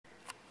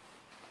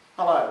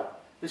Hello,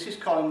 this is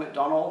Colin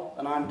McDonnell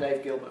and I'm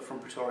Dave Gilbert from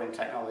Pretorian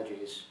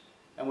Technologies,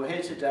 and we're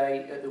here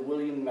today at the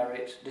William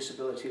Merritt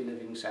Disability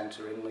Living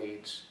Centre in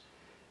Leeds.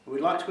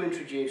 We'd like to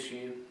introduce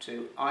you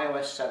to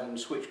iOS7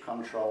 switch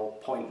control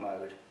point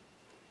mode.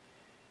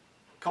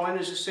 Colin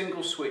is a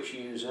single switch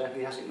user.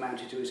 He has it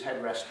mounted to his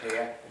headrest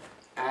here,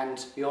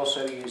 and he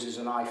also uses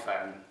an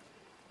iPhone.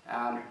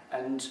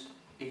 And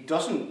he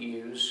doesn't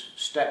use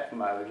step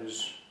mode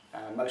as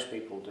most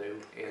people do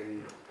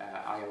in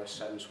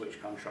iOS7 switch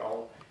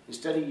control.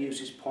 Instead he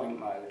uses point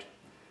mode.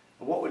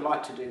 And what we'd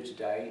like to do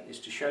today is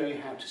to show you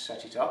how to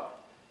set it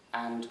up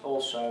and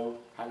also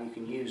how you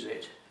can use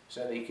it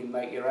so that you can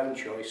make your own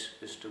choice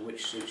as to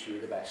which suits you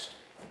the best.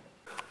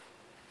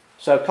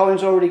 So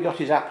Colin's already got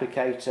his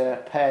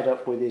applicator paired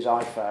up with his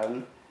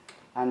iPhone,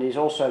 and he's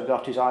also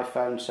got his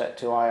iPhone set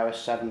to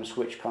iOS7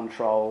 switch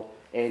control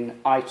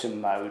in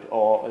item mode,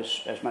 or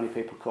as many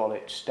people call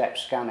it, step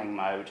scanning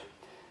mode.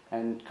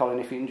 And Colin,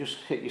 if you can just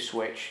hit your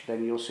switch,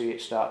 then you'll see it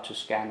start to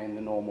scan in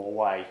the normal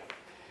way.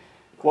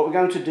 What we're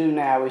going to do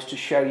now is to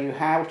show you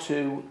how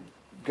to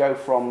go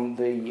from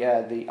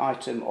the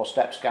item or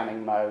step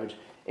scanning mode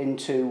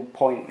into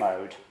point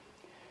mode.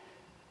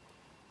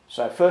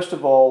 So first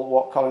of all,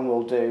 what Colin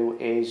will do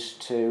is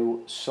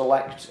to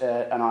select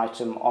an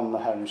item on the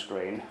home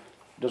screen.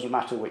 Doesn't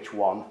matter which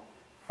one.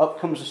 Up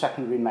comes the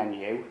secondary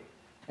menu,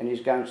 and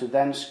he's going to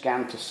then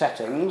scan to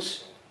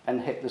settings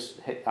and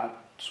hit that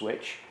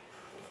switch.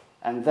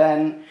 And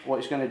then what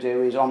he's going to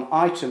do is on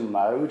item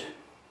mode,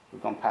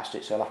 we've gone past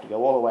it so I'll have to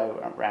go all the way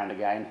around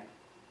again.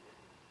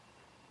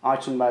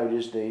 Item mode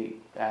is the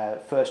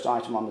first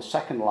item on the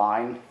second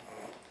line.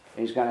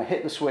 He's going to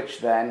hit the switch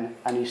then,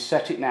 and he's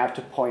set it now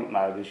to point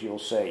mode, as you'll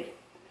see.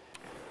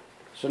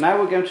 So now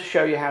we're going to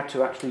show you how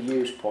to actually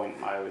use point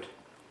mode.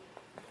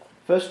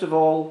 First of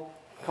all,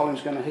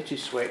 Colin's going to hit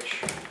his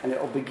switch and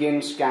it'll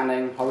begin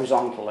scanning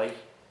horizontally.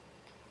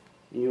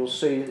 And you'll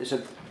see there's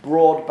a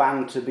broad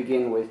band to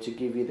begin with to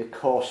give you the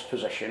course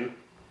position.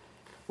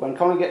 When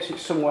Colin gets it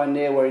somewhere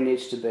near where he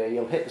needs to be,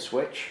 he'll hit the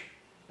switch,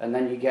 and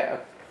then you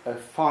get a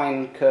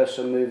fine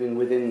cursor moving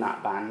within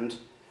that band.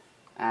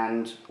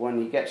 And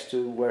when he gets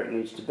to where it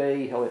needs to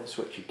be, he'll hit the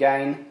switch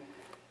again,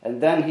 and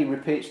then he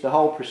repeats the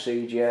whole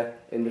procedure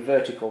in the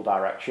vertical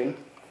direction.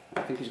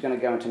 I think he's going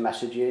to go into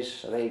messages,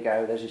 so there you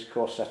go, there's his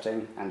course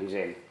setting, and he's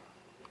in.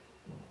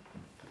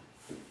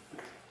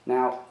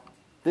 Now,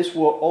 this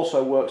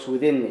also works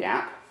within the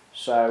app,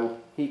 so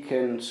he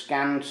can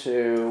scan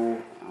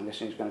to, I'm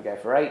guessing he's going to go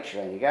for H,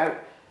 there you go,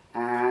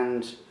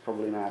 and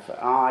probably now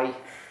for I,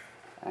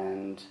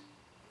 and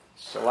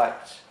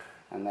select,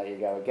 and there you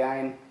go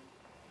again,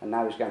 and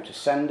now he's going to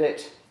send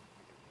it,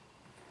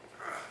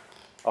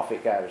 off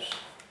it goes.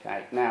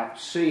 Okay, now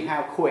see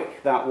how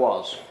quick that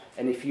was,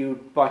 and if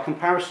you, by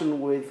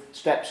comparison with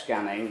step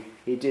scanning,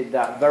 he did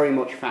that very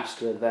much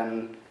faster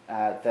than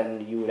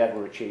you would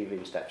ever achieve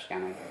in step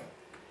scanning.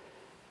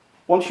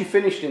 Once you've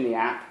finished in the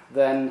app,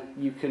 then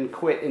you can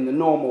quit in the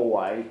normal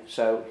way,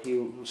 so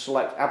he'll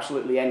select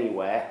absolutely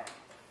anywhere,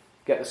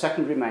 get the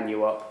secondary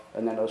menu up,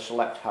 and then he'll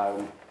select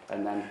home,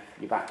 and then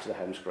you're back to the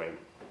home screen.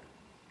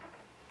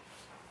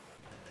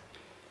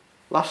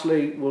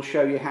 Lastly, we'll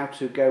show you how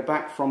to go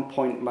back from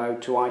point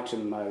mode to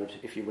item mode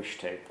if you wish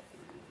to.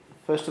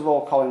 First of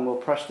all, Colin will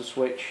press the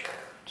switch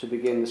to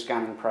begin the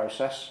scanning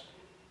process.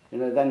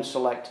 You'll then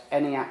select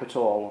any app at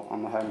all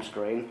on the home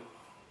screen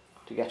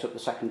to get up the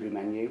secondary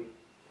menu.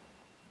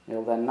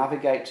 You'll then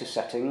navigate to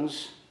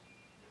settings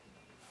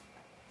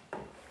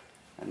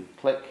and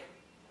click,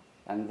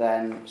 and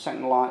then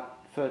second line,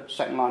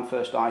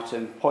 first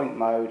item, point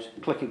mode,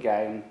 click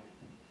again,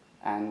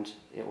 and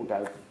it will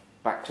go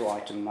back to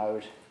item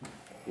mode.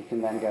 You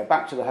can then go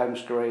back to the home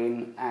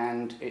screen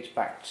and it's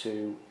back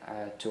to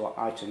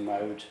item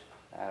mode,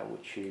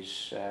 which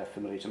is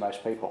familiar to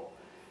most people.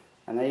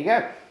 And there you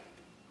go.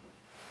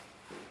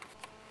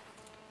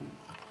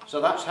 So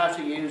that's how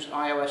to use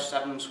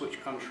iOS7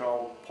 switch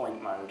control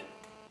point mode.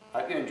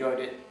 Hope you enjoyed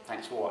it.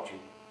 Thanks for watching.